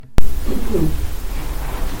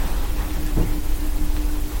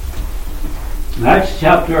Acts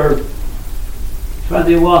chapter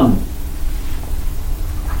 21.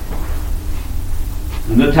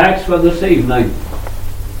 And the text for this evening,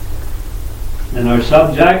 and our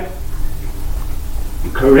subject, the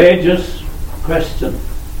courageous Christian.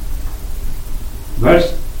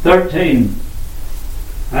 Verse 13.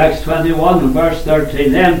 Acts 21 and verse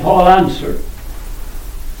 13. Then Paul answered,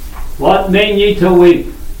 What mean ye to weep,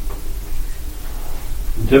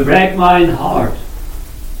 and to break mine heart?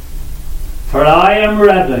 For I am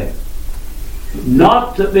ready,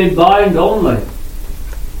 not to be bound only,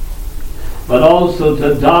 but also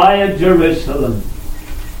to die at Jerusalem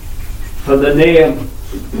for the name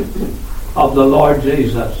of the Lord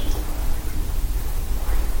Jesus.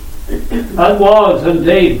 That was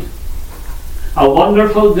indeed a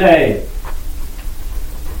wonderful day.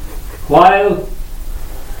 While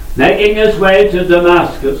making his way to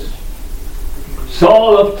Damascus,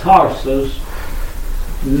 Saul of Tarsus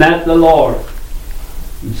met the Lord.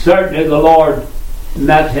 And certainly the Lord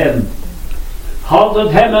met him,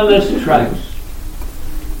 halted him in his tracks.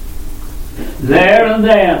 There and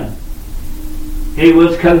then he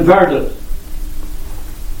was converted,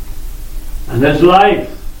 and his life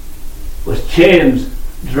was changed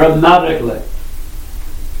dramatically.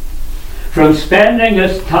 From spending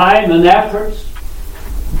his time and efforts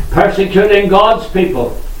persecuting God's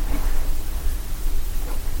people,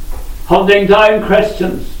 hunting down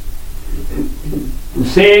Christians and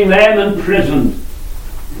seeing them imprisoned,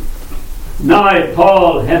 now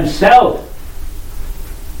Paul himself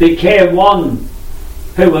became one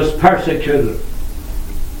who was persecuted.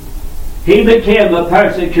 He became a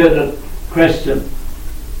persecuted Christian.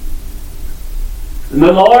 And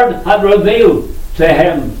the Lord had revealed to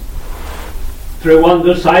him through one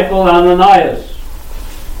disciple, Ananias,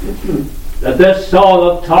 that this Saul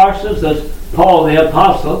of Tarsus, this Paul the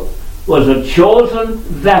Apostle, was a chosen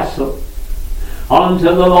vessel unto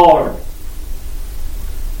the Lord.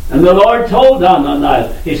 And the Lord told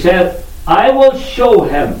Ananias, he said, I will show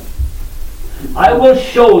him, I will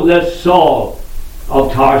show this Saul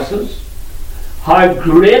of Tarsus how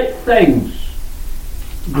great things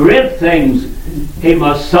he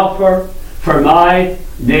must suffer for my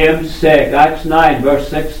name's sake. Acts 9 verse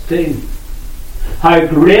 16. How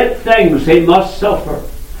great things he must suffer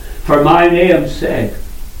for my name's sake.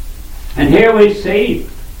 And here we see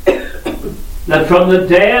that from the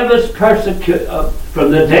day of his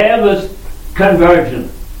from the day of his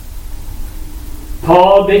conversion,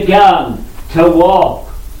 Paul began to walk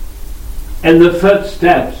in the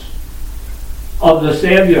footsteps of the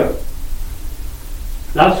Savior.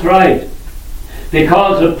 That's right.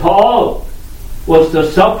 Because if Paul was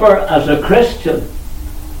to suffer as a Christian,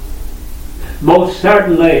 most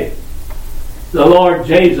certainly the Lord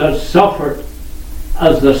Jesus suffered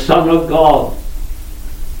as the Son of God.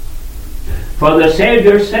 For the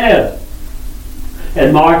Savior said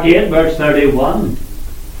in Mark 8 verse 31,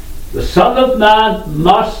 the Son of Man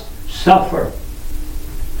must suffer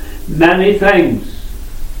many things.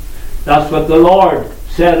 That's what the Lord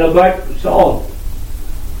said about Saul.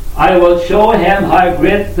 I will show him how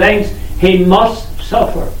great things he must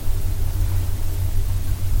suffer.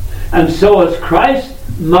 And so as Christ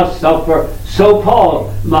must suffer, so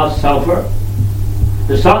Paul must suffer.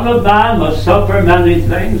 The Son of Man must suffer many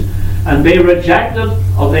things and be rejected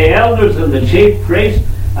of the elders and the chief priests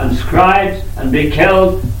and scribes and be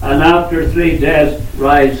killed, and after 3 days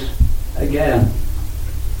rise again.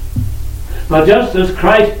 But just as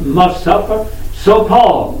Christ must suffer, so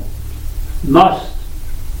Paul must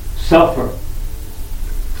suffer.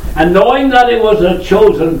 And knowing that he was a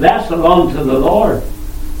chosen vessel unto the Lord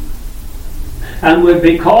and would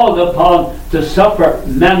be called upon to suffer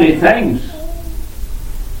many things,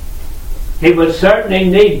 he would certainly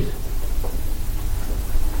need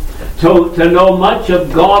to know much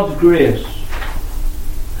of God's grace.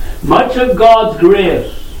 Much of God's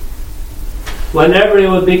grace whenever he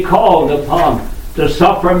would be called upon to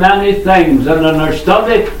suffer many things. And in our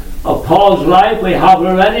study of Paul's life we have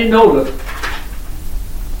already noted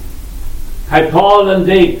how Paul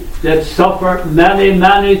indeed did suffer many,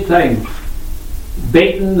 many things.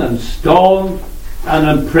 Beaten and stoned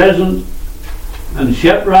and imprisoned and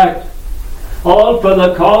shipwrecked, all for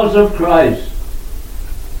the cause of Christ.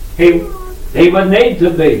 He would need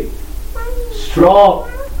to be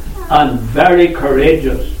strong and very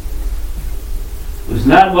courageous. Wasn't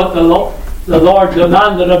that what the Lord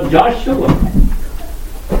demanded of Joshua?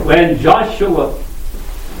 When Joshua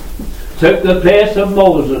took the place of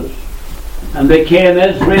Moses and became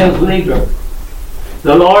Israel's leader,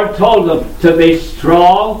 the Lord told him to be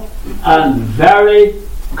strong and very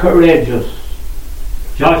courageous.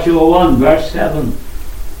 Joshua 1 verse 7.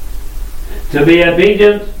 To be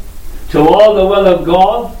obedient to all the will of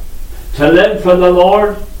God, to live for the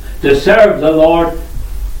Lord, to serve the Lord,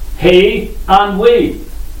 he and we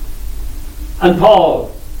and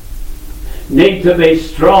Paul need to be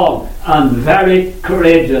strong and very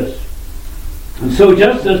courageous. And so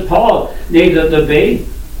just as Paul needed to be,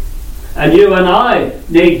 and you and I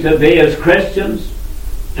need to be as Christians,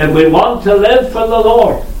 if we want to live for the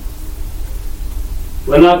Lord,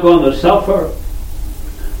 we're not going to suffer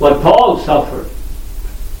what Paul suffered.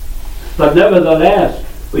 But nevertheless,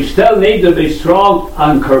 we still need to be strong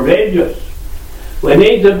and courageous. We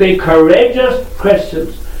need to be courageous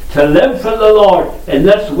Christians to live for the Lord in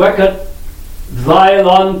this wicked, vile,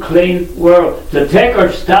 unclean world, to take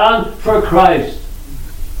our stand for Christ,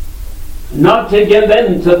 not to give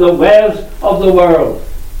in to the ways of the world.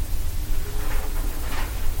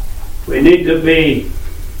 We need to be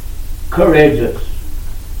courageous.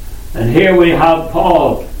 And here we have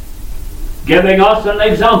Paul giving us an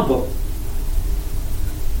example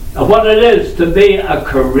of what it is to be a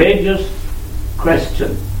courageous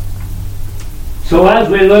Christian. So as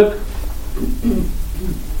we look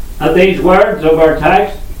at these words of our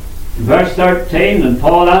text, verse 13, and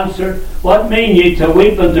Paul answered, What mean ye to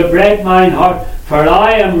weep and to break mine heart? For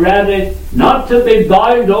I am ready not to be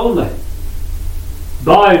bound only.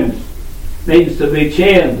 Bound means to be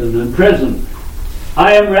chained and imprisoned.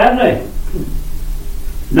 I am ready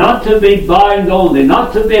not to be bound only,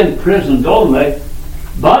 not to be imprisoned only,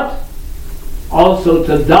 but also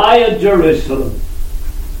to die at Jerusalem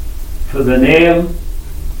for the name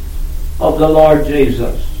of the Lord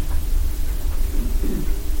Jesus.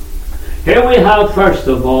 Here we have, first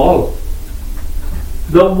of all,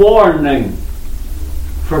 the warning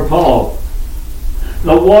for Paul.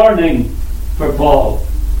 The warning for Paul.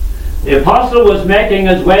 The apostle was making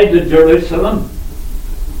his way to Jerusalem.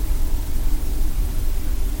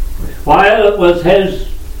 While it was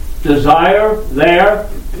his desire there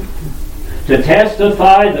to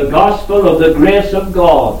testify the gospel of the grace of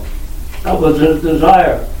God. That was his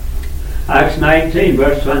desire. Acts 19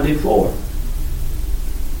 verse 24.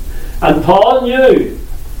 And Paul knew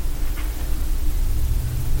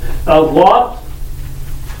of what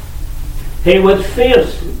he would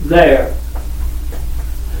face there.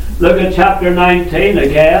 Look at chapter 19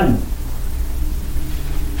 again.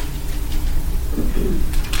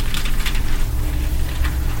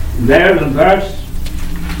 There in verse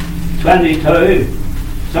 22,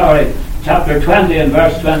 chapter 20 and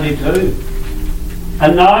verse 22.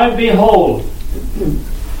 And now behold,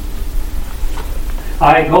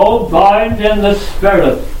 I go bound in the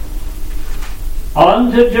Spirit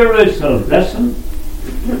unto Jerusalem, listen,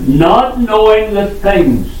 not knowing the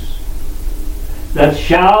things that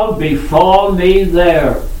shall befall me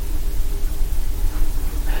there.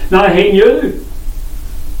 Now he knew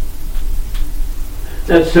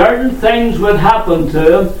that certain things would happen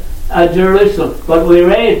to him at Jerusalem. But we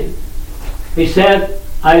read, he said,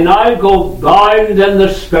 I now go bound in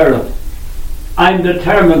the Spirit. I'm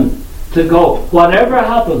determined to go. Whatever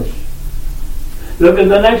happens. Look at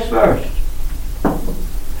the next verse.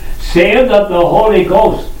 Saying that the Holy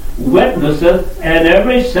Ghost witnesseth in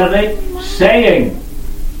every city, saying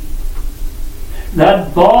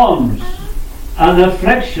that bonds and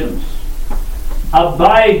afflictions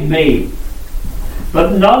abide me.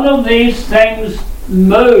 But none of these things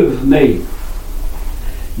move me.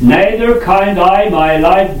 Neither count I my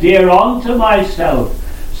life dear unto myself,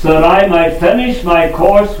 so that I might finish my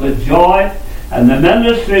course with joy, and the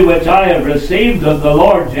ministry which I have received of the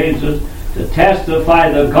Lord Jesus, to testify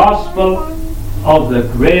the gospel of the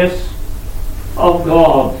grace of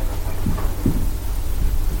God.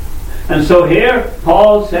 And so here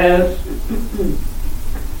Paul says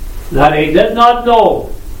that he did not know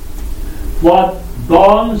what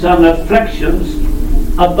bonds and afflictions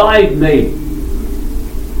abide me.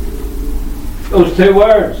 Those two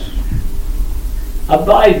words,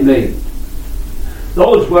 abide me.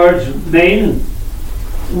 Those words mean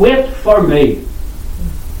wait for me.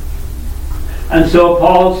 And so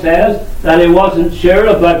Paul says that he wasn't sure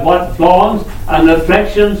about what bonds and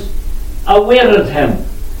afflictions awaited him.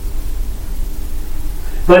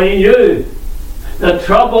 But he knew that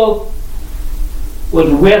trouble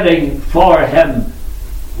was waiting for him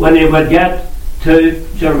when he would get to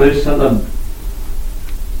Jerusalem.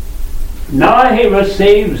 Now he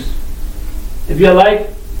receives, if you like,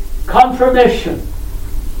 confirmation.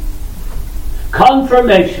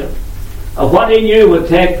 Confirmation of what he knew would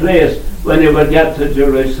take place when he would get to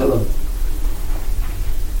Jerusalem.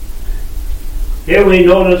 Here we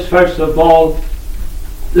notice, first of all,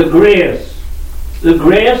 the grace the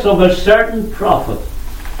grace of a certain prophet.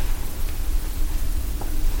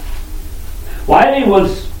 While he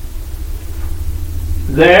was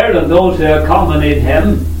there, and those who accompanied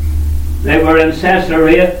him, they were in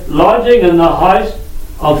Caesarea, lodging in the house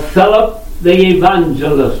of Philip the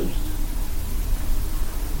evangelist.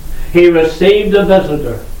 He received a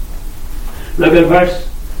visitor. Look at verse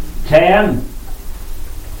 10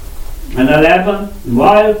 and 11.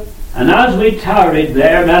 And as we tarried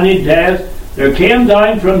there many days, there came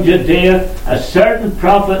down from Judea a certain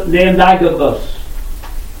prophet named Agabus.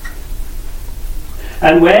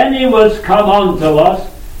 And when he was come unto us,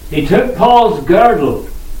 he took Paul's girdle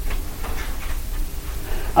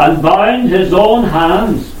and bound his own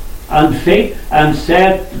hands and feet, and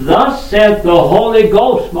said, Thus saith the Holy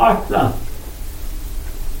Ghost. Mark that.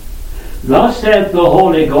 Thus saith the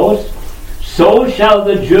Holy Ghost, so shall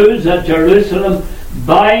the Jews at Jerusalem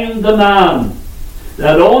bind the man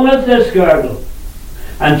that owneth this girdle,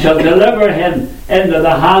 and shall deliver him into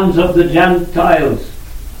the hands of the Gentiles.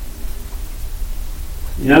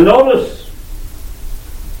 You'll notice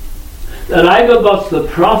that Agabus the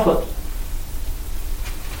prophet,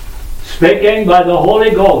 speaking by the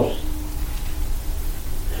Holy Ghost,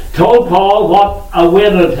 told Paul what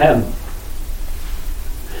awaited him.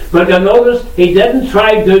 But you notice he didn't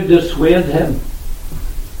try to dissuade him.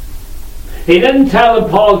 He didn't tell him,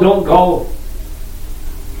 Paul, don't go.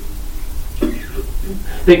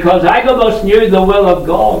 Because Agabus knew the will of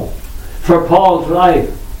God for Paul's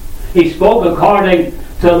life. He spoke according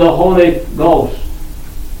to the Holy Ghost.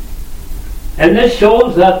 And this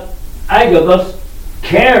shows that Agabus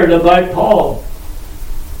cared about Paul.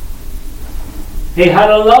 He had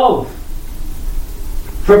a love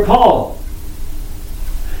for Paul.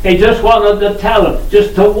 He just wanted to tell him,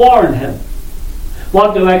 just to warn him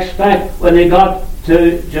what to expect when he got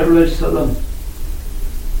to Jerusalem.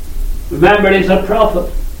 Remember, he's a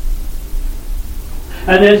prophet.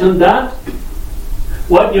 And isn't that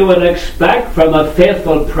what you would expect from a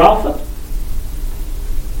faithful prophet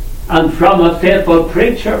and from a faithful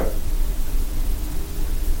preacher?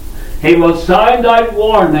 He will sound out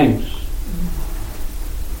warnings.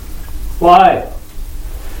 Why?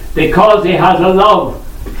 Because he has a love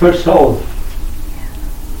for souls.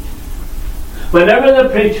 Whenever the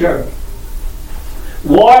preacher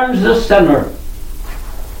warns the sinner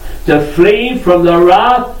to flee from the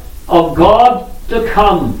wrath of God to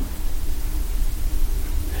come,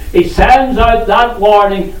 he sends out that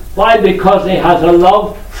warning. Why? Because he has a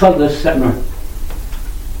love for the sinner.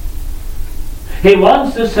 He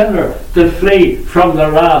wants the sinner to flee from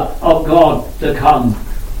the wrath of God to come.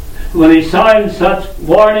 When he sounds such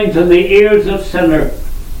warnings in the ears of sinners,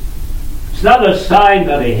 it's not a sign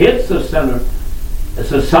that he hates the sinner.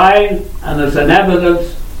 It's a sign and it's an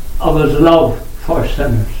evidence of his love for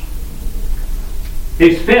sinners.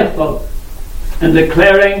 He's faithful in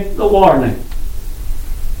declaring the warning.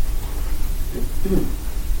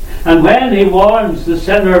 And when he warns the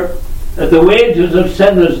sinner that the wages of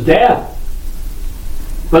sin is death,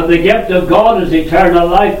 but the gift of God is eternal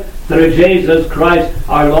life through Jesus Christ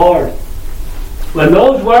our Lord. When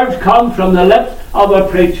those words come from the lips of a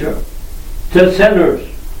preacher to sinners,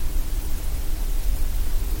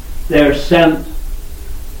 they're sent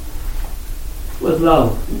with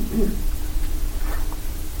love.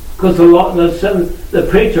 Because the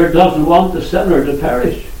preacher doesn't want the sinner to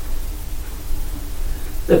perish.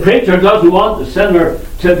 The preacher doesn't want the sinner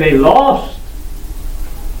to be lost.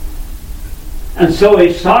 And so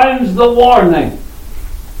he sounds the warning.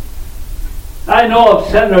 I know of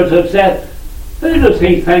sinners who have said, who does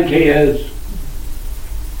he think he is?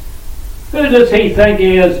 Who does he think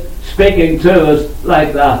he is speaking to us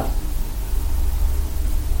like that?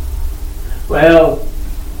 Well,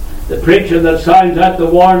 the preacher that sounds out the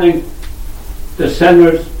warning to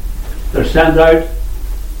sinners, they're sent out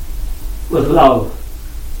with love.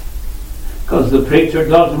 Because the preacher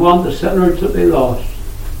doesn't want the sinner to be lost.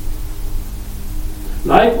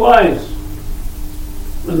 Likewise,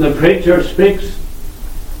 when the preacher speaks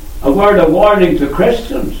a word of warning to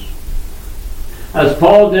Christians, as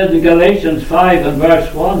Paul did in Galatians 5 and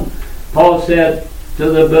verse 1, Paul said to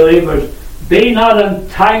the believers, be not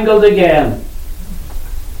entangled again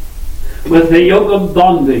with the yoke of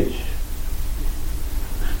bondage.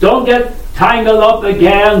 Don't get tangled up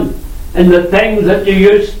again in the things that you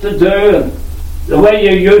used to do and the way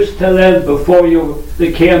you used to live before you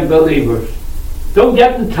became believers. Don't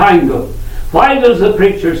get entangled. Why does the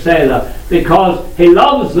preacher say that? Because he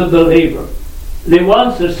loves the believer. And he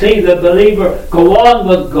wants to see the believer go on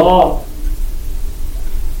with God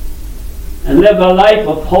and live a life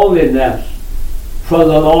of holiness for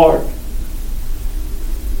the Lord.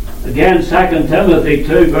 Again, 2 Timothy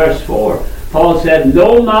 2 verse 4. Paul said,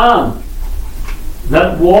 no man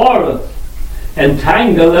that warreth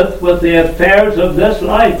entangleth with the affairs of this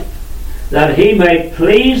life, that he may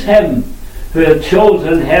please him who hath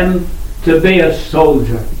chosen him to be a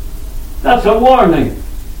soldier. That's a warning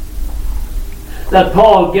that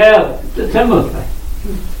Paul gave to Timothy,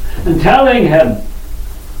 and telling him,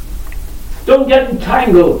 don't get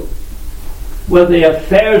entangled with the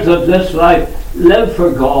affairs of this life. Live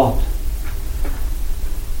for God.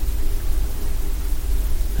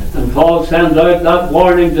 And Paul sent out that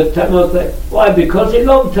warning to Timothy. Why? Because he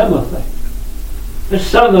loved Timothy, his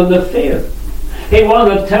son in the faith. He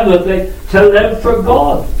wanted Timothy to live for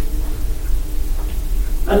God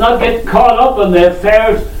and not get caught up in the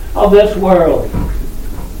affairs of this world.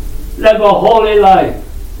 Live a holy life.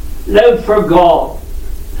 Live for God.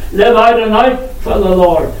 Live out and out for the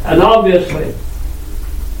Lord. And obviously,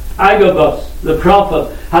 Agabus, the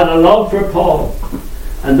prophet, had a love for Paul.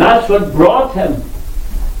 And that's what brought him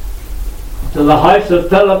to the house of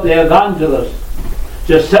Philip the evangelist,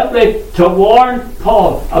 just simply to warn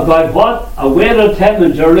Paul about what awaited him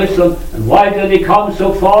in Jerusalem, and why did he come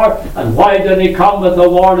so far, and why did he come with a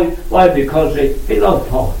warning? Why? Because he loved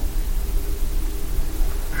Paul.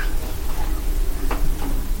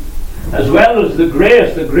 As well as the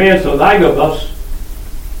grace of Agabus,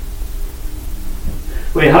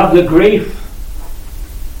 we have the grief.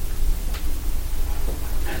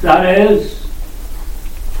 That is,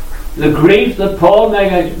 the grief that Paul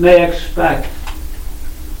may expect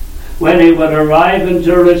when he would arrive in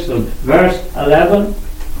Jerusalem. Verse 11.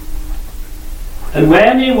 And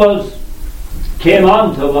when he came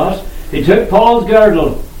unto us, he took Paul's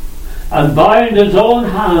girdle and bound his own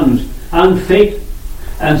hands and feet,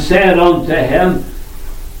 and said unto him,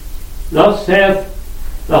 thus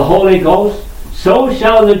saith the Holy Ghost, so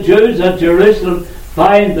shall the Jews at Jerusalem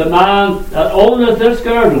find the man that owneth this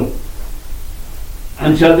girdle,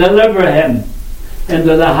 and shall deliver him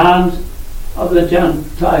into the hands of the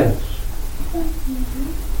Gentiles.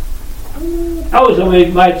 That was,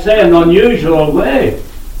 we might say, an unusual way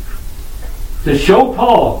to show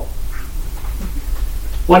Paul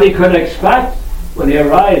what he could expect when he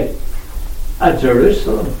arrived at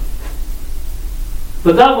Jerusalem.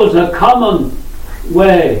 But that was a common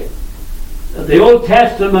way that the Old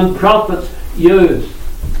Testament prophets used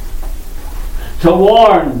to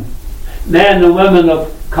warn men and women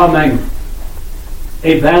of coming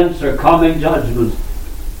events or coming judgments.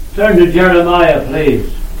 Turn to Jeremiah,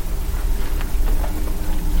 please.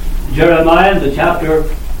 Jeremiah, the chapter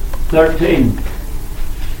 13.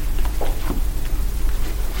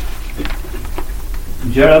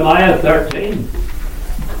 Jeremiah 13.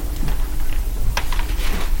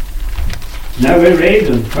 Now we read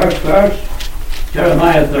in first verse,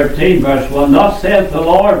 Jeremiah 13 verse 1, thus saith the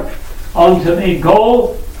Lord unto me,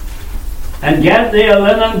 go and get thee a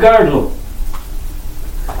linen girdle,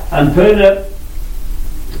 and put it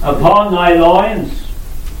upon thy loins,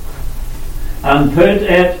 and put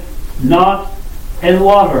it not in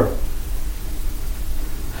water.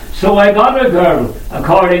 So I got a girdle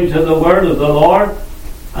according to the word of the Lord,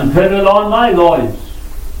 and put it on my loins.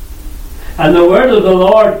 And the word of the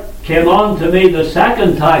Lord came unto me the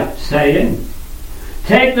second time, saying,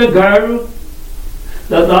 take the girdle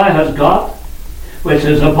that thou hast got, which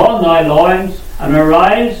is upon thy loins, and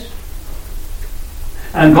arise,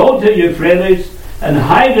 and go to Euphrates, and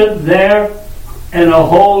hide it there in a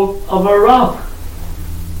hole of a rock.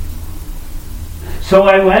 So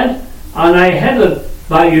I went, and I hid it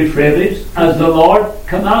by Euphrates, as the Lord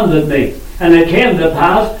commanded me. And it came to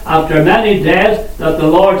pass, after many days, that the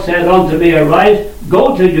Lord said unto me, arise,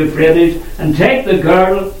 go to Euphrates, and take the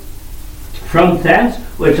girdle from thence,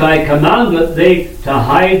 which I commanded thee to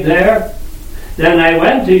hide there. Then I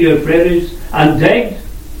went to Euphrates, and digged,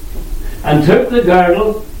 and took the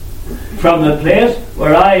girdle from the place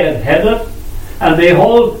where I had hid it, and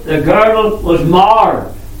behold, the girdle was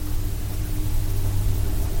marred.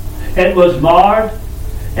 It was marred,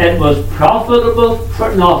 it was profitable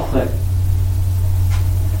for nothing.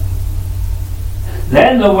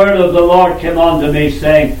 Then the word of the Lord came unto me,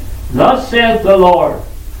 saying, thus saith the Lord,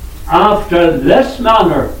 after this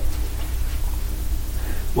manner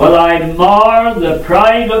will I mar the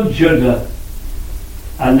pride of Judah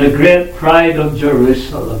and the great pride of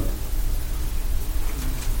Jerusalem.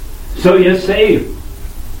 So you see,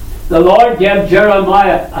 the Lord gave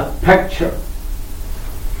Jeremiah a picture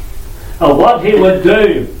of what he would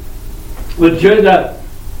do with Judah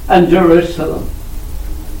and Jerusalem.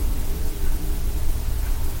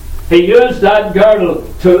 He used that girdle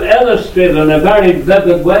to illustrate in a very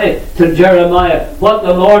vivid way to Jeremiah what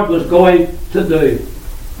the Lord was going to do.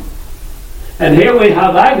 And here we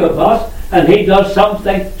have Agabus, and he does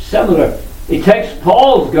something similar. He takes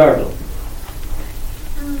Paul's girdle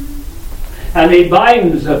and he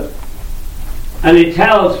binds it, and he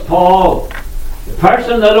tells Paul, the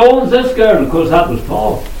person that owns this girdle, because that was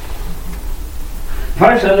Paul, the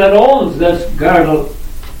person that owns this girdle,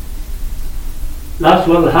 that's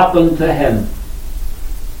what will happen to him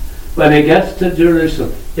when he gets to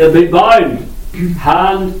Jerusalem. He'll be bound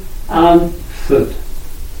hand and foot.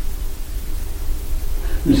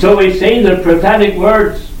 And so we see the prophetic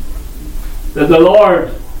words that the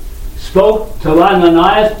Lord spoke to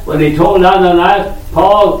Ananias when he told Ananias,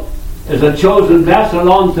 Paul is a chosen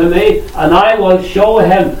vessel unto me, and I will show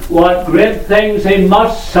him what great things he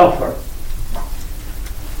must suffer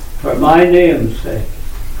for my name's sake.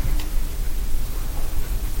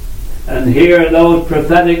 And here those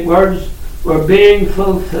prophetic words were being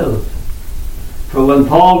fulfilled. For when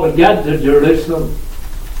Paul would get to Jerusalem,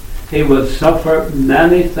 he would suffer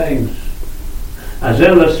many things, as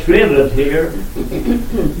illustrated here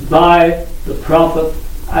by the prophet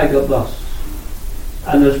Agabus,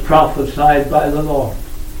 and as prophesied by the Lord.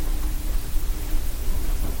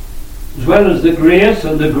 As well as the grace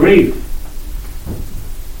and the grief,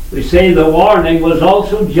 we say the warning was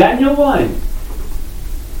also genuine.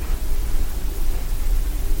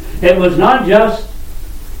 It was not just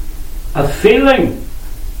a feeling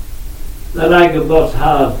that Agabus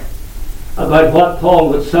had about what Paul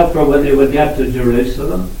would suffer when he would get to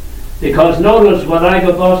Jerusalem. Because notice what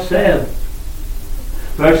Agabus said.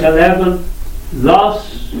 Verse 11, thus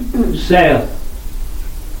saith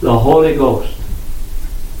the Holy Ghost.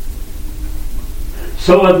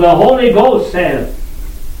 So if the Holy Ghost said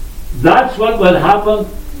that's what would happen,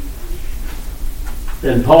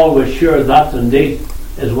 then Paul was sure that indeed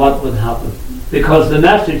is what would happen. Because the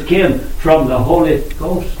message came from the Holy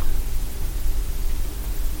Ghost.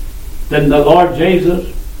 Then the Lord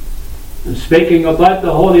Jesus, in speaking about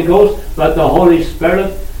the Holy Ghost, about the Holy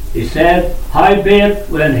Spirit, he said, howbeit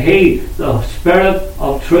when he, the Spirit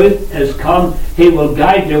of truth, is come, he will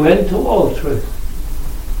guide you into all truth.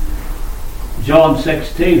 John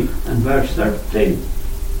 16 and verse 13.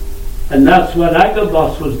 And that's what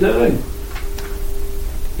Agabus was doing.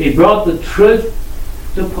 He brought the truth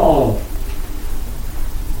to Paul.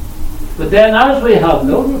 But then, as we have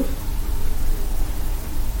noted,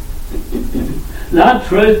 that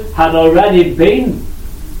truth had already been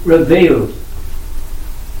revealed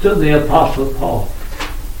to the Apostle Paul.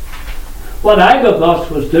 What Agabus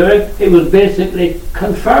was doing, he was basically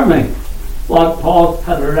confirming what Paul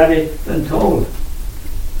had already been told.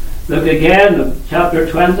 Look again at chapter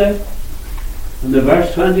 20 and the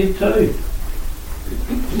verse 22.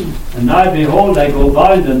 And now behold, I go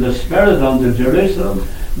bound in the Spirit unto Jerusalem,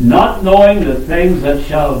 not knowing the things that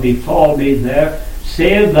shall befall me there,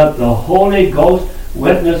 save that the Holy Ghost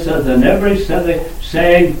witnesseth in every city,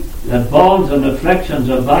 saying that bonds and afflictions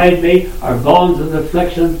abide me, or bonds and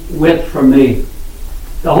afflictions wait for me.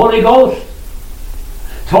 The Holy Ghost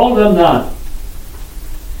told them that.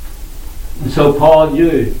 And so Paul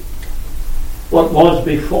knew what was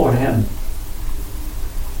before him.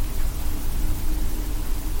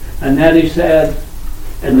 And then he said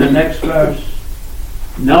in the next verse,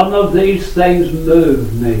 none of these things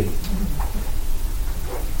move me.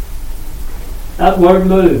 That word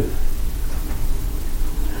move.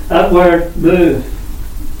 That word move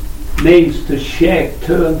means to shake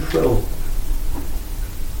to and fro.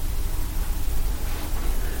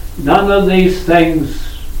 None of these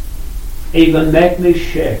things even make me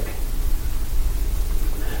shake.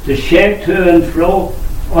 To shake to and fro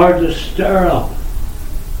or to stir up.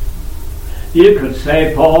 You could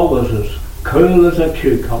say Paul was as cool as a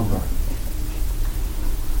cucumber.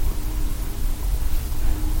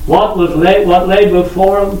 What lay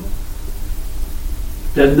before him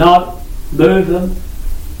did not move him,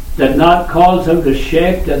 did not cause him to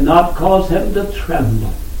shake, did not cause him to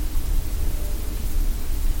tremble.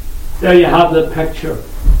 There you have the picture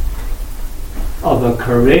of a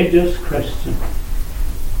courageous Christian.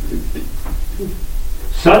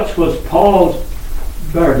 Such was Paul's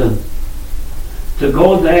burden, to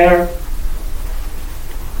go there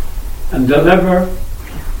and deliver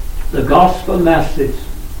the gospel message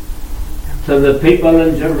to the people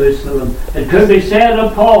in Jerusalem. It could be said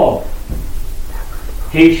of Paul,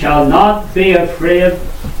 he shall not be afraid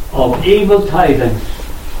of evil tidings.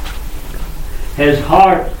 His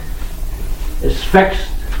heart is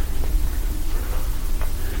fixed,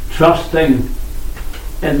 trusting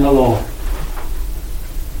in the Lord.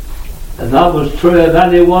 And that was true of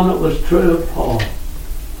anyone, it was true of Paul.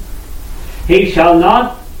 He shall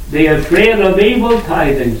not be afraid of evil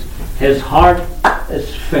tidings. His heart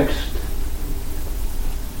is fixed.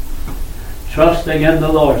 trusting in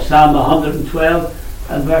the Lord. Psalm 112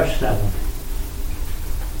 and verse 7.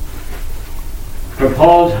 For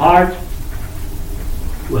Paul's heart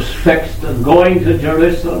was fixed on going to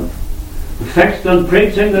Jerusalem, fixed on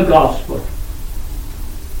preaching the gospel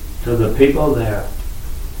to the people there.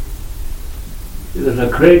 He was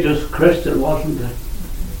a courageous Christian, wasn't he?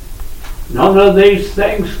 None of these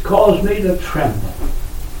things caused me to tremble.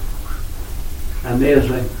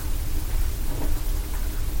 Amazing.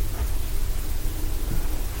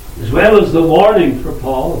 As well as the warning for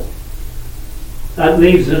Paul, that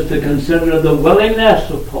leads us to consider the willingness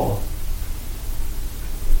of Paul.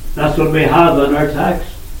 That's what we have in our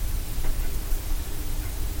text.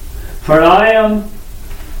 For I am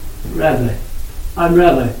ready. I'm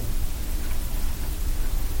ready.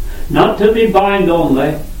 Not to be bound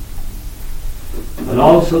only, but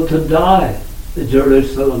also to die in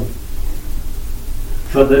Jerusalem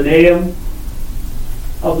for the name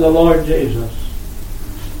of the Lord Jesus.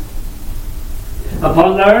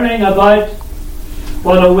 Upon learning about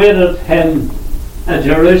what awaited him at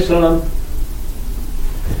Jerusalem,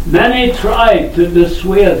 many tried to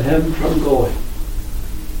dissuade him from going.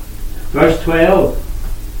 Verse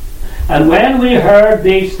 12. And when we heard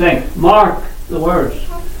these things, mark the words,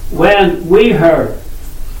 when we heard.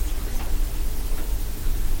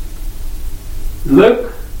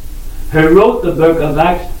 Luke, who wrote the book of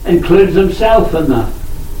Acts, includes himself in that.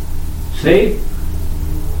 See?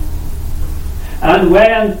 And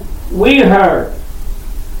when we heard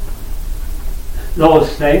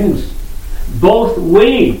those things, both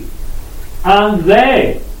we and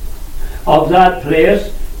they of that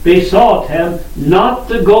place besought him not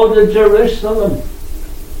to go to Jerusalem.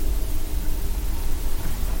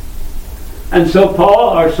 And so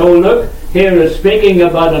Luke here is speaking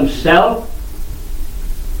about himself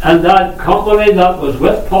and that company that was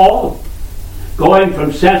with Paul going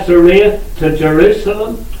from Caesarea to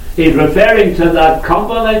Jerusalem. He's referring to that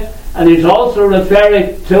company, and he's also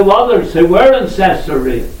referring to others who were in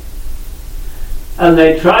Caesarea. And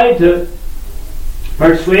they tried to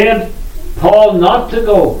persuade Paul not to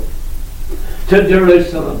go to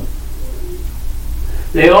Jerusalem.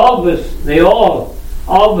 They all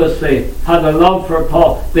obviously had a love for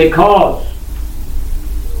Paul because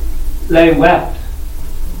they wept.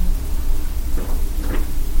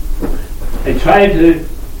 They tried to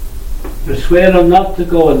persuade him not to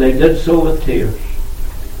go, and they did so with tears.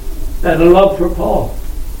 They had a love for Paul.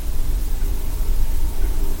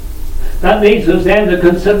 That leads us then to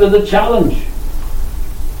consider the challenge.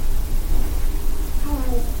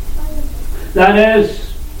 That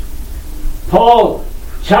is, Paul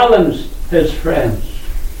challenged his friends.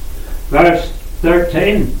 Verse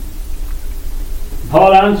 13.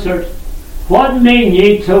 Paul answered, What mean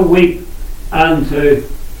ye to weep and to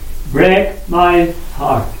break my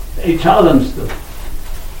heart? He challenged them.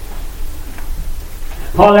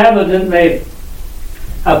 Paul evidently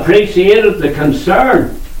appreciated the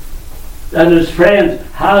concern that his friends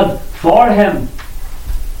had for him.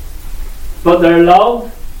 But their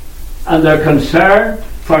love and their concern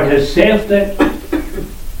for his safety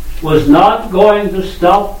was not going to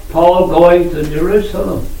stop Paul going to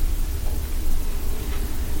Jerusalem.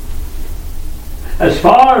 As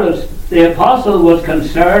far as the apostle was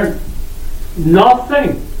concerned,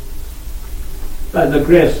 nothing, by the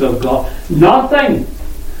grace of God, nothing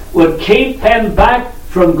would keep him back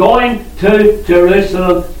from going to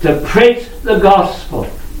Jerusalem to preach the gospel.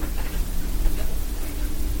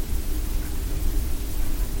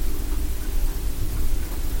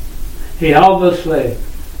 He obviously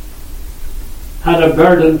had a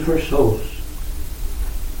burden for souls.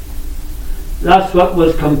 That's what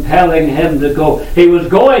was compelling him to go. He was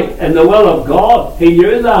going in the will of God. He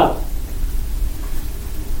knew that.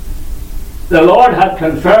 The Lord had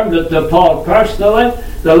confirmed it to Paul personally.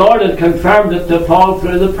 The Lord had confirmed it to Paul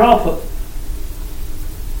through the prophet.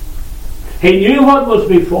 He knew what was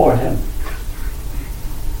before him.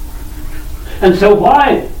 And so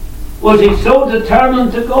why was he so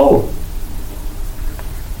determined to go?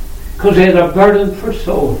 Because he had a burden for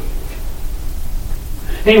souls.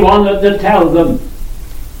 He wanted to tell them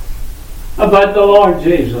about the Lord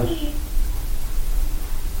Jesus.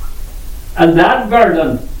 And that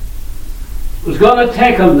burden was going to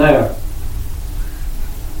take him there.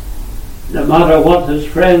 No matter what his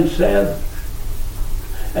friends said,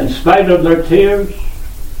 in spite of their tears,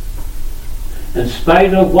 in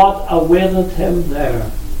spite of what awaited him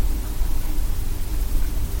there.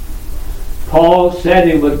 Paul said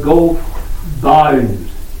he would go bound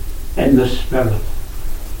in the Spirit.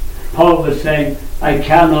 Paul was saying, I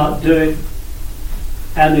cannot do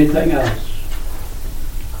anything else.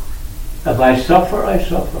 If I suffer, I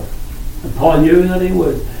suffer. And Paul knew that he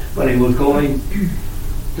would, but he was going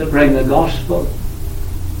to bring the gospel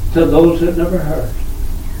to those that never heard.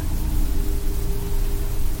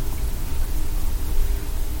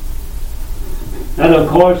 That, of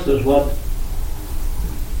course, is what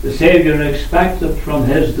the Saviour expected from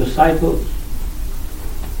his disciples.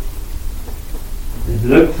 In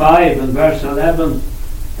Luke 5 and verse 11,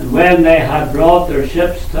 and when they had brought their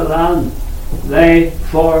ships to land, they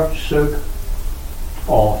forsook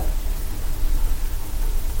all.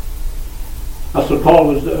 That's what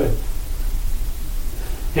Paul was doing.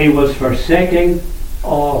 He was forsaking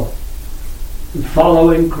all and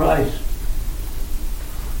following Christ.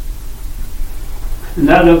 And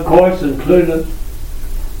that, of course, included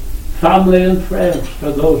family and friends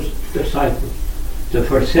for those disciples. To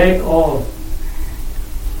forsake all.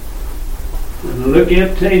 In Luke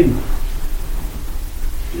 18,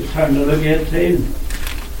 just turn to Luke 18.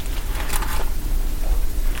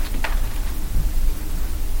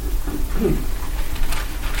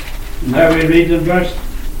 And there we read in verse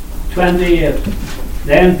 28.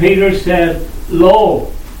 Then Peter said,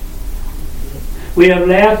 Lo, we have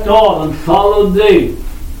left all and followed thee.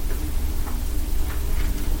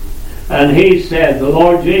 And he said, the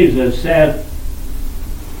Lord Jesus said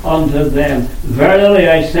unto them, Verily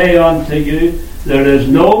I say unto you, there is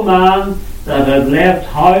no man that hath left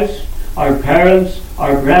house, or parents,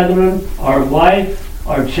 or brethren, or wife,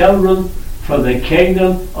 or children, for the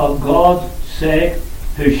kingdom of God's sake,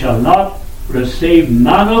 who shall not receive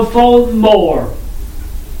manifold more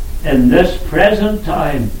in this present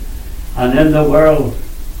time, and in the world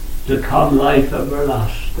to come life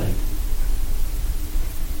everlasting.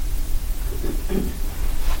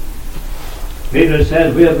 Peter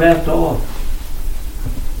said, we have left all.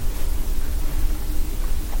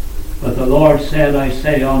 But the Lord said, I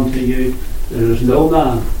say unto you, there is no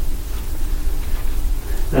man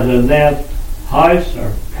that hath left house,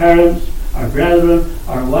 or parents, or brethren,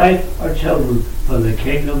 or wife, or children, for the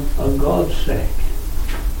kingdom of God's sake.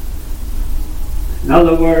 In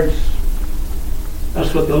other words,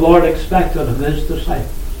 that's what the Lord expected of his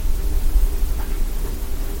disciples.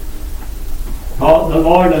 The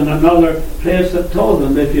Lord in another place had told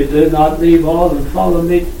them, if you do not leave all and follow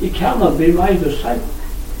me, you cannot be my disciple.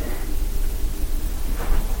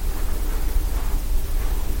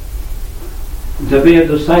 To be a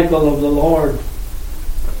disciple of the Lord,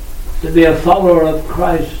 to be a follower of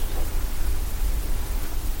Christ,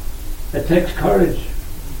 it takes courage.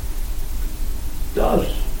 It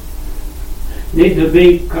does. Need to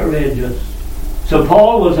be courageous. So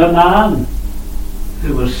Paul was a man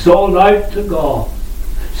who was sold out to God.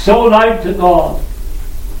 Sold out to God.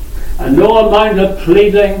 And no amount of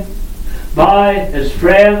pleading by his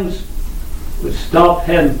friends would stop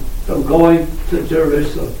him from going to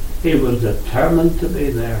Jerusalem. He was determined to be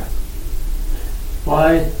there.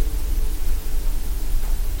 Why?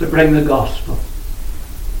 To bring the gospel.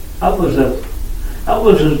 That was it. That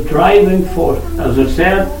was his driving force. As I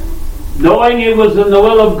said, knowing he was in the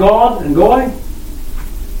will of God and going,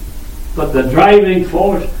 but the driving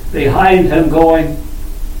force behind him going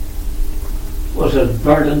was his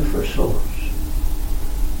burden for souls.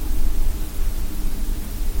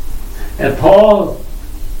 And Paul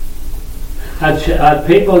had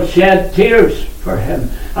people shed tears for him,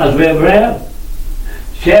 as we have read.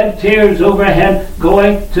 Shed tears over him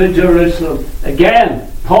going to Jerusalem.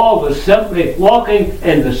 Again, Paul was simply walking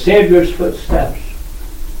in the Saviour's footsteps.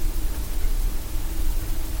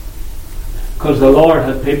 Because the Lord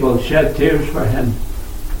had people shed tears for him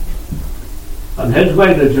on his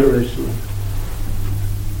way to Jerusalem,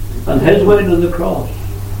 on his way to the cross.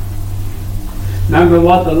 Remember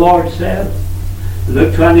what the Lord said?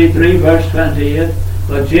 Luke 23 verse 28.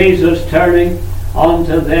 But Jesus turning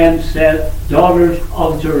unto them said, Daughters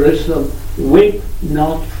of Jerusalem, weep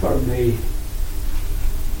not for me.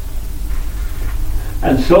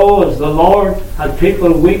 And so as the Lord had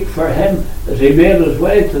people weep for him as he made his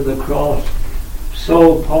way to the cross,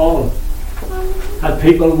 so Paul had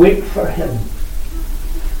people weep for him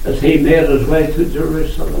as he made his way to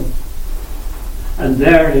Jerusalem. And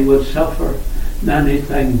there he would suffer many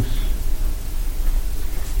things.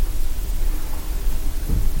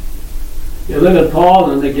 You look at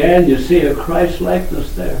Paul and again you see a Christ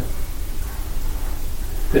likeness there.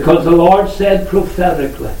 Because the Lord said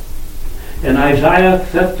prophetically in Isaiah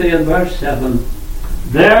 50 and verse 7,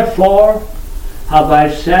 Therefore have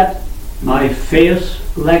I set my face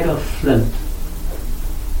like a flint.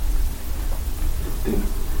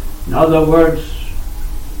 In other words,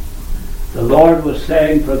 the Lord was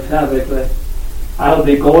saying prophetically, I'll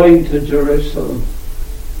be going to Jerusalem.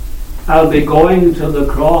 I'll be going to the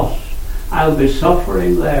cross. I'll be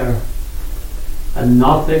suffering there. and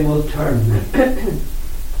nothing will turn me.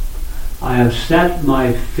 I have set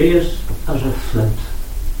my face as a flint.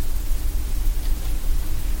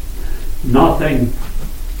 Nothing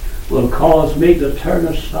will cause me to turn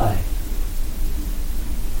aside.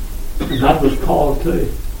 And that was Paul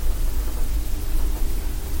too.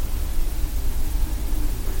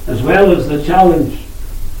 As well as the challenge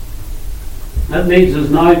that leads us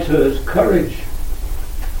now to is courage.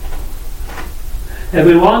 If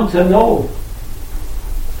we want to know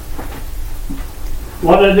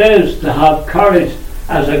what it is to have courage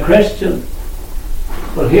as a Christian,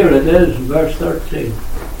 well, here it is in verse 13.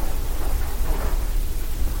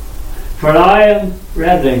 For I am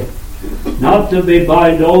ready, not to be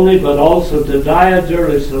bound only, but also to die at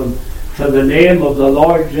Jerusalem for the name of the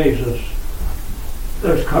Lord Jesus.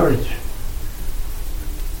 There's courage.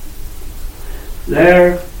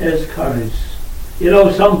 There is courage. You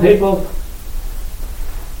know, some people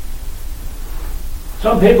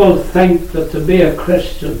think that to be a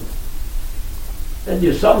Christian, that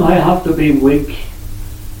you somehow have to be weak.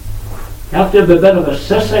 You have to be a bit of a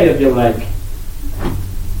sissy, if you like.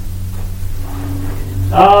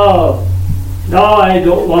 Oh, no, I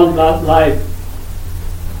don't want that life.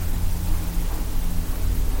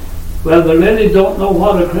 Well, they really don't know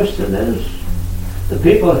what a Christian is, the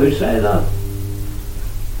people who say that.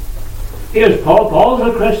 Here's Paul. Paul's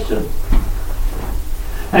a Christian.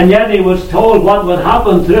 And yet he was told what would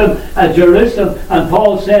happen to him at Jerusalem. And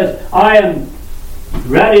Paul says, I am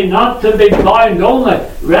ready not to be bound only,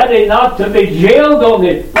 ready not to be jailed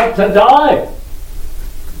only, but to die.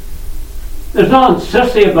 There's nothing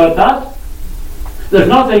sissy about that. There's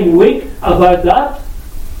nothing weak about that.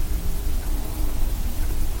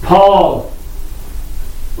 Paul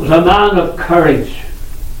was a man of courage.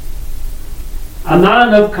 A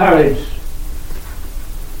man of courage.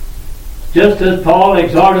 Just as Paul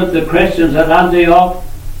exhorted the Christians at Antioch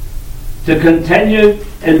to continue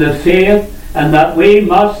in the faith, and that we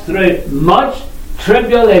must through much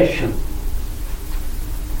tribulation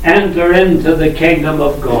enter into the kingdom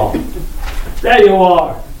of God. There you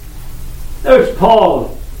are. There's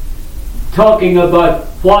Paul talking about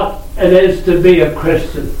what it is to be a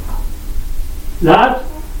Christian. That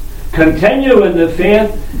continue in the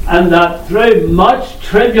faith, and that through much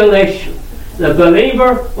tribulation, the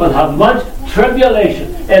believer will have much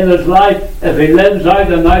tribulation in his life if he lives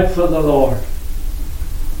out and out for the Lord.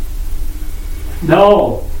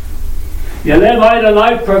 No. You live out and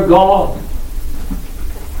out for God.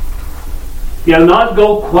 You'll not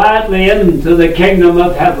go quietly into the kingdom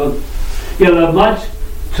of heaven. You'll have much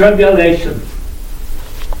tribulation.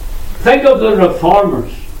 Think of the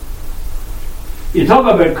reformers. You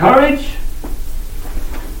talk about courage.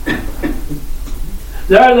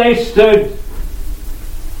 There they stood,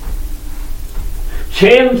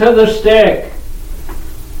 chained to the stake.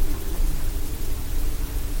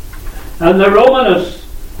 And the Romanists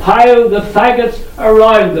piled the faggots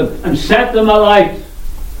around them and set them alight.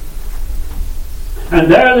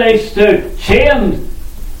 And there they stood, chained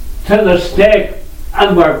to the stake,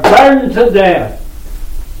 and were burned to death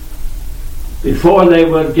before they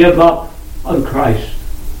would give up on Christ,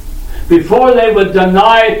 before they would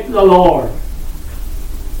deny the Lord.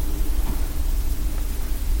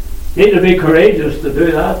 You need to be courageous to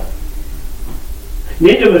do that. You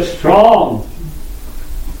need to be strong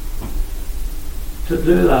to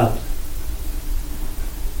do that.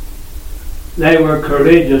 They were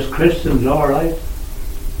courageous Christians, all right.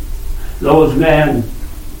 Those men.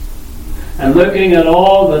 And looking at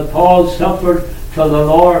all that Paul suffered for the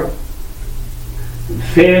Lord, and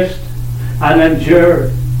faced and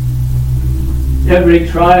endured every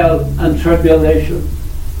trial and tribulation,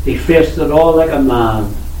 he faced it all like a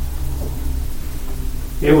man.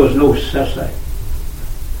 He was no sissy.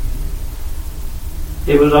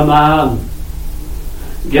 He was a man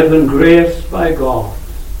given grace by God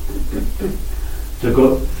to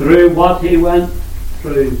go through what he went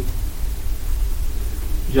through.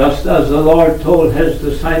 Just as the Lord told his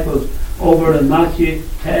disciples over in Matthew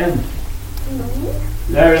 10.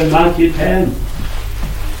 There in Matthew 10.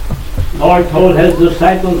 The Lord told his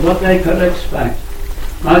disciples what they could expect.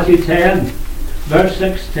 Matthew 10, verse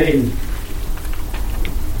 16.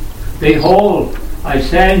 Behold, I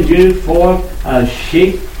send you forth as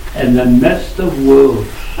sheep in the midst of wolves.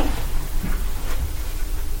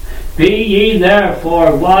 Be ye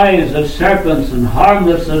therefore wise as serpents and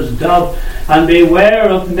harmless as doves, and beware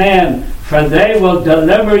of men, for they will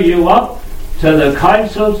deliver you up to the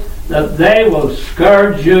councils, that they will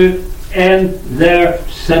scourge you in their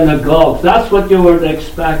synagogues. That's what you would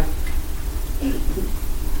expect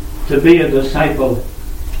to be a disciple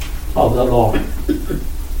of the Lord.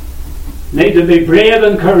 Need to be brave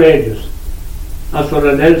and courageous. That's what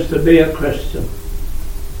it is to be a Christian,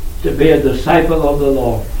 to be a disciple of the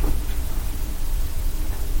Lord.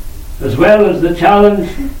 As well as the challenge,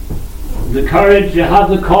 the courage, you have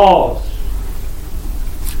the cause.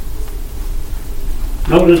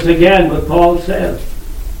 Notice again what Paul says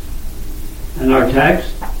in our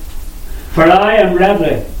text. For I am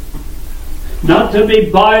ready, not to be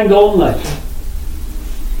bound only,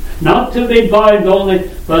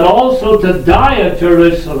 but also to die at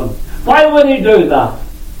Jerusalem. Why would he do that?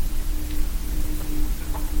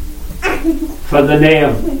 For the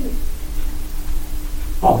name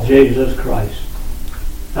of Jesus Christ.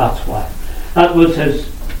 That's why. That was his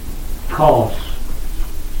cause.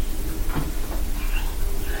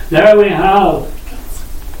 There we have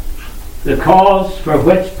the cause for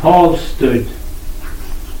which Paul stood.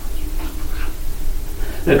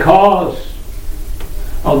 The cause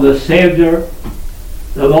of the Saviour,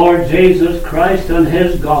 the Lord Jesus Christ, and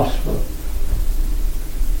his gospel.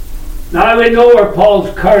 Now we know where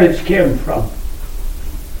Paul's courage came from.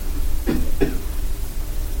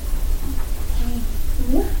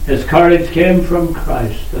 His courage came from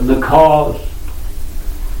Christ and the cause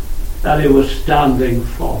that he was standing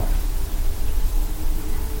for.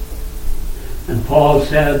 And Paul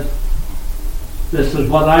said, this is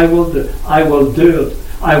what I will do. I will do it.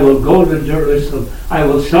 I will go to Jerusalem. I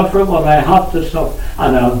will suffer what I have to suffer.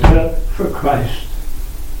 And I'll do it for Christ.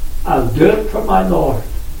 I'll do it for my Lord.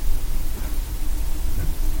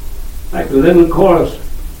 Like the little chorus,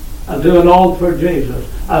 I'll do it all for Jesus.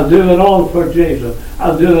 I'll do it all for Jesus.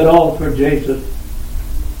 I'll do it all for Jesus.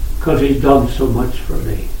 Because he's done so much for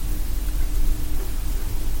me.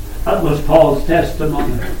 That was Paul's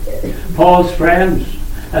testimony. Paul's friends,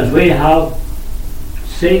 as we have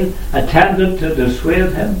seen, attempted to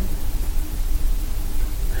dissuade him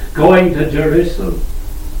going to Jerusalem.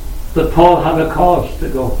 But Paul had a cause to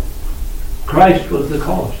go. Christ was the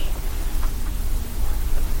cause.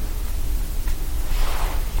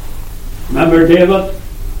 Remember David?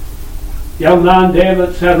 Young man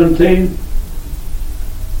David, 17.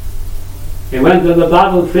 He went to the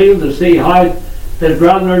battlefield to see how his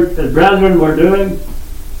brethren were doing.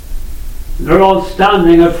 They're all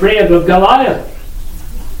standing afraid of Goliath.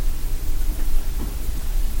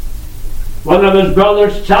 One of his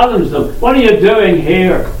brothers challenged him. What are you doing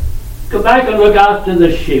here? Go back and look after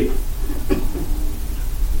the sheep.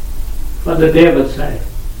 What did David say?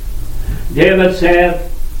 David said,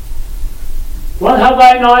 what have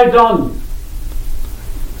I now done?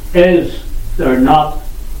 Is there not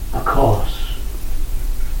a cause?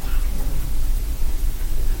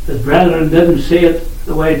 His brethren didn't see it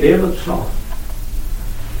the way David saw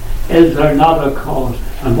it. Is there not a cause?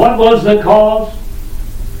 And what was the cause?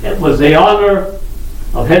 It was the honor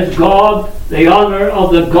of his God, the honor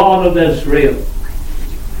of the God of Israel.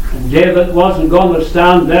 And David wasn't going to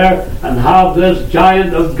stand there and have this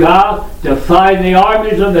giant of Gath defy the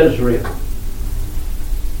armies of Israel.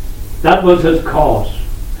 That was his cause.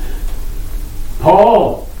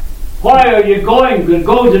 Paul, why are you going to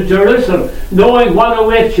go to Jerusalem knowing what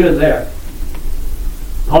awaits you there?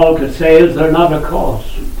 Paul could say, is there not a cause?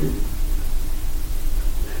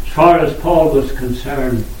 As far as Paul was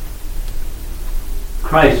concerned,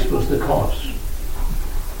 Christ was the cause.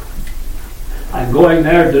 I'm going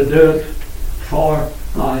there to do it for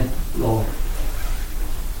my Lord.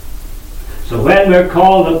 So when we're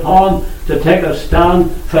called upon to take a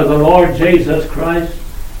stand for the Lord Jesus Christ,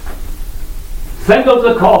 think of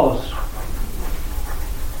the cause.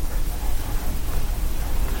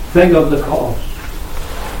 Think of the cause.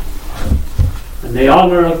 And the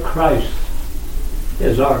honor of Christ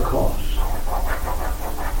is our cause.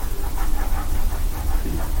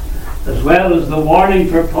 As well as the warning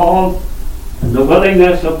for Paul and the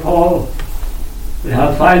willingness of Paul, we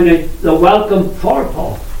have finally the welcome for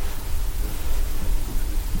Paul.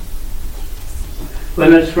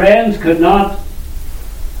 When his friends could not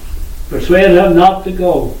persuade him not to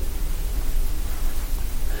go,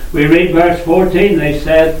 we read verse 14, they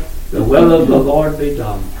said, the will of the Lord be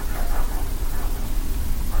done.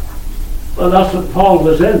 Well, that's what Paul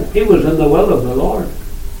was in. He was in the will of the Lord.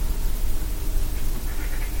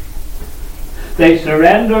 They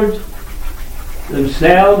surrendered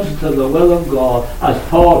themselves to the will of God, as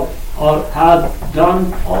Paul had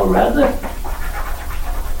done already.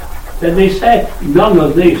 Then he said, none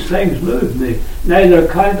of these things move me, neither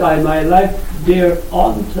count I my life dear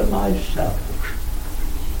unto myself.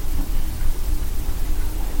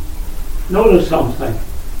 Notice something.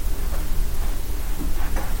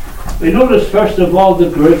 We notice first of all the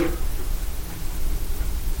group.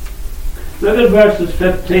 Look at verses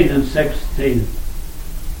 15 and 16.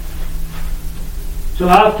 So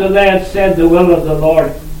after they had said, the will of the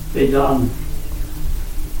Lord be done.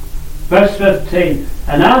 Verse 15,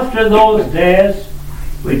 and after those days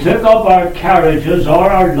we took up our carriages or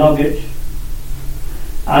our luggage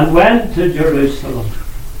and went to Jerusalem.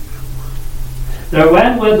 There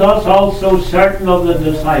went with us also certain of the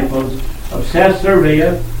disciples of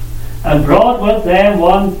Caesarea, and brought with them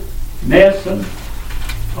one Mason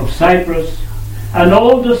of Cyprus, an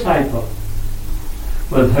old disciple,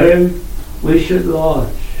 with whom we should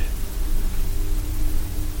lodge.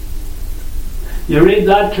 You read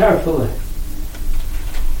that carefully.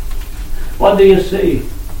 What do you see?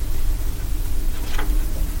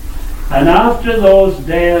 And after those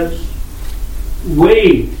days,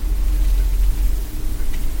 we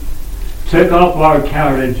took up our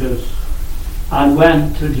carriages and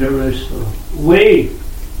went to Jerusalem. We,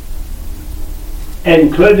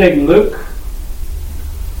 including Luke,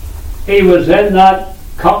 he was in that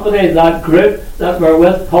company, that group that were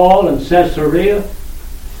with Paul in Caesarea.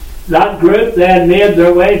 That group then made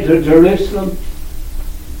their way to Jerusalem.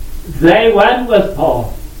 They went with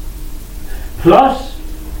Paul. Plus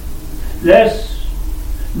this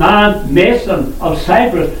man, Mason of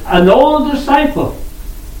Cyprus, an old disciple.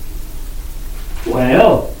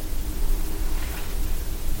 Well,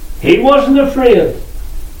 he wasn't afraid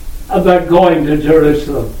about going to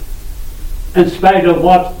Jerusalem, in spite of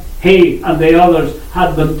what he and the others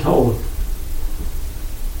had been told.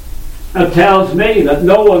 It tells me that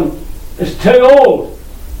no one is too old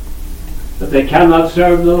that they cannot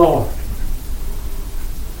serve the Lord.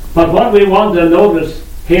 But what we want to notice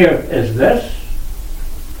here is this.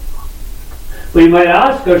 We might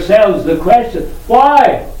ask ourselves the question,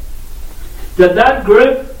 why did that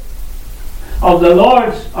group of the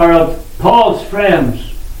Lord's or of Paul's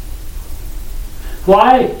friends,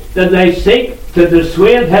 why did they seek to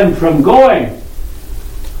dissuade him from going?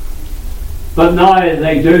 But now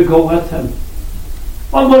they do go with him.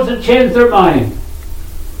 What was it changed their mind?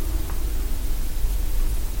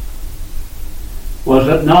 Was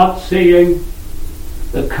it not seeing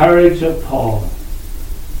the courage of Paul?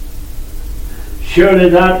 Surely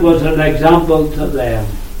that was an example to them.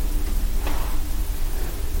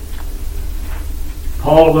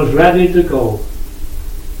 Paul was ready to go,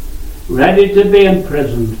 ready to be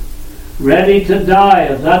imprisoned, ready to die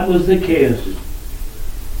if that was the case.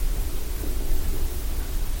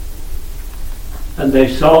 And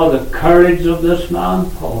they saw the courage of this man,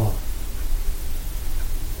 Paul.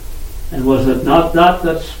 And was it not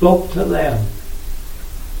that spoke to them,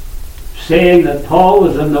 saying that Paul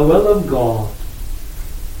was in the will of God?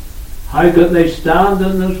 How could they stand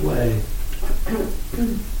in his way?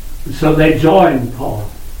 And so they joined Paul.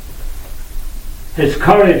 His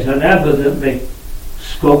courage had evidently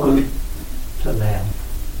spoken to them.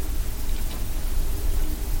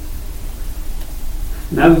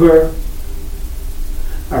 Remember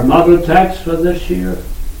our model text for this year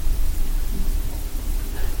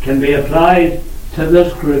can be applied to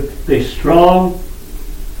this group. Be strong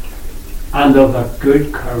and of a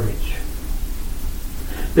good courage.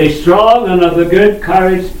 Be strong and of a good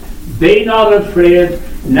courage. Be not afraid,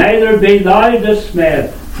 neither be thou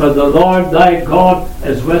dismayed, for the Lord thy God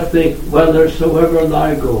is with thee whithersoever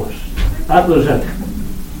thou goest. That was it.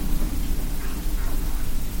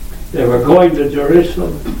 They were going to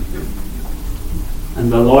Jerusalem,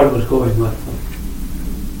 and the Lord was going with them.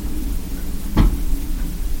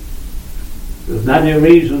 There's many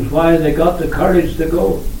reasons why they got the courage to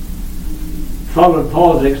go. Followed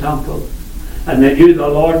Paul's example. And they knew the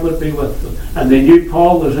Lord would be with them. And they knew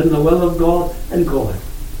Paul was in the will of God and going.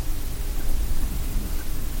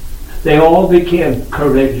 They all became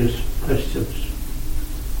courageous Christians.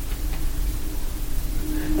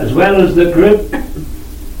 As well as the group,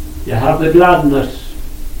 you have the gladness.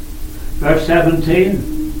 Verse 17.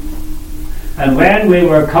 And when we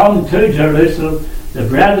were come to Jerusalem, the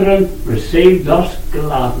brethren received us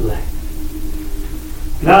gladly.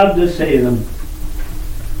 Glad to see them.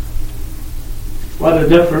 What a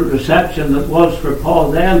different reception it was for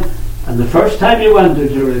Paul then, and the first time he went to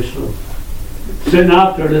Jerusalem, soon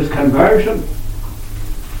after his conversion.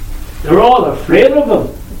 They were all afraid of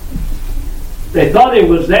him. They thought he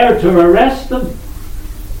was there to arrest them.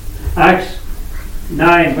 Acts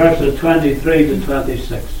 9 verses 23 to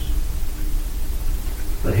 26.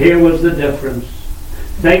 But here was the difference.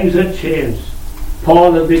 Things had changed.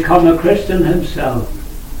 Paul had become a Christian himself.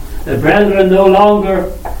 The brethren no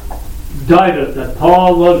longer doubted that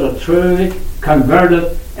Paul was a truly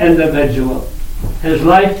converted individual. His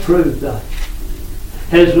life proved that.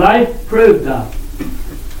 His life proved that.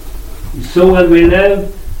 And so when we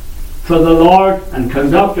live for the Lord and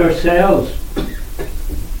conduct ourselves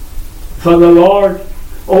for the Lord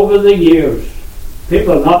over the years,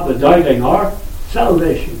 people not be doubting our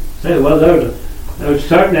salvation. Say, well, there's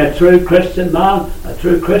certainly a true Christian man, a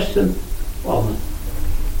true Christian woman.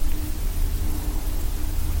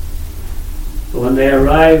 But when they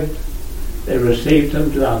arrived, they received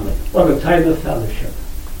him gladly. What a time of fellowship.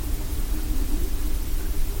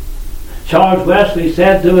 Charles Wesley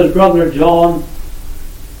said to his brother John,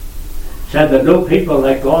 said that no people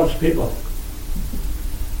like God's people.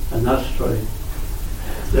 And that's true.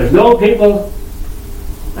 There's no people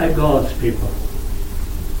like God's people.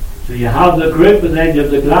 So you have the group, and then you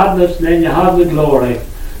have the gladness, and then you have the glory.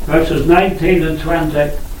 Verses 19 and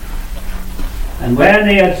 20. And when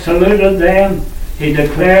he had saluted them, he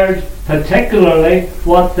declared particularly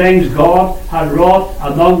what things God had wrought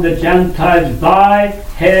among the Gentiles by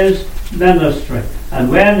his ministry. And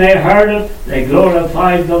when they heard it, they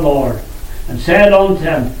glorified the Lord, and said unto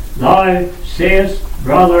him, Thou sayest,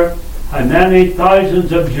 brother, how many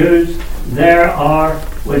thousands of Jews there are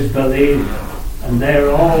which believe, and they are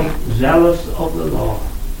all zealous of the law.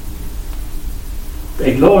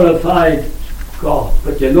 They glorified God.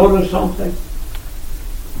 But you notice something?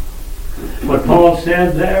 What Paul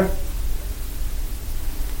said there?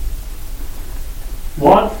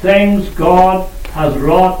 What things God has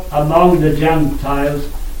wrought among the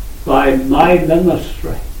Gentiles by my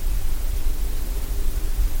ministry.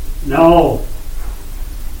 No.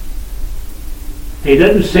 He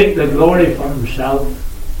didn't seek the glory for himself.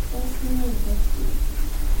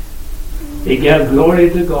 He gave glory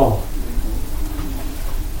to God.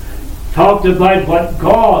 Talked about what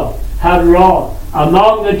God had wrought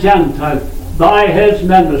among the Gentiles by his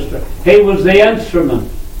ministry. He was the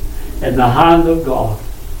instrument in the hand of God.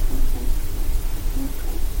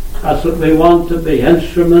 That's what we want to be,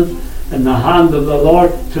 instruments in the hand of the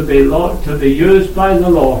Lord, to be used by the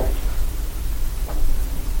Lord.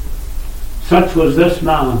 Such was this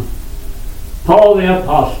man, Paul the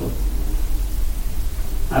Apostle,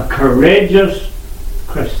 a courageous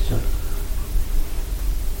Christian.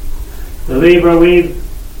 Believer, we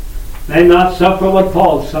may not suffer what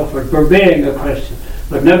Paul suffered for being a Christian,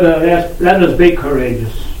 but nevertheless, let us be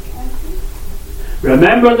courageous.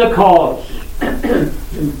 Remember the cause.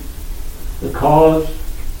 The cause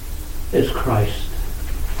is Christ,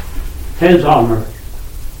 his honor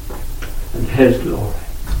and his glory.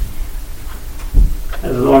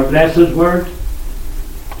 And the Lord bless his word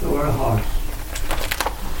to our hearts.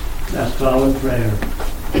 Let's bow in prayer.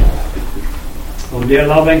 Oh, dear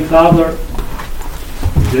loving Father,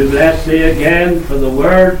 we do bless thee again for the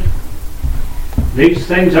word. These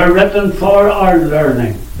things are written for our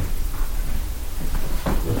learning.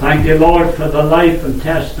 We thank you, Lord, for the life and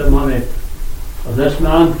testimony of this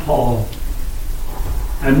man Paul,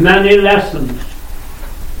 and many lessons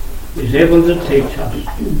he's able to teach us.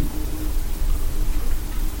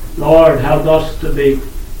 Lord, help us to be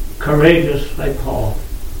courageous like Paul,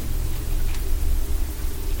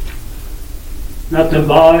 not to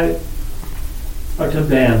bow or to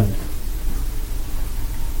bend,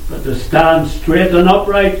 but to stand straight and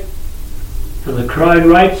upright for the crown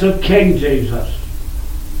rights of King Jesus,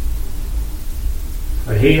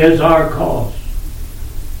 for he is our cause.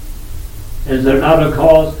 Is there not a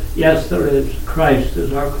cause? Yes, there is. Christ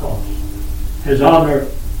is our cause. His honor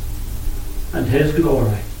and his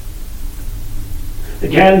glory.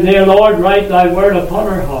 Again, dear Lord, write thy word upon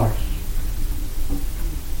our hearts.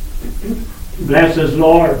 Bless us,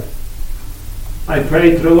 Lord. I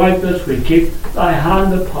pray throughout this week, keep thy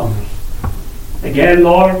hand upon us. Again,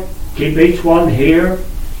 Lord, keep each one here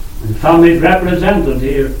and families represented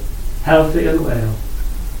here healthy and well.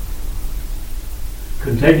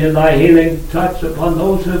 Continue thy healing touch upon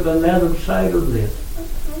those who have been led aside of late,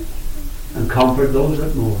 and comfort those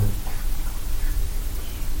that mourn.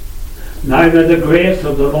 Now may the grace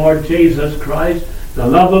of the Lord Jesus Christ, the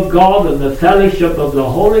love of God, and the fellowship of the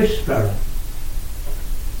Holy Spirit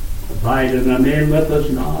abide and remain with us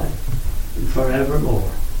now and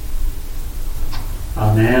forevermore.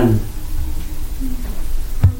 Amen.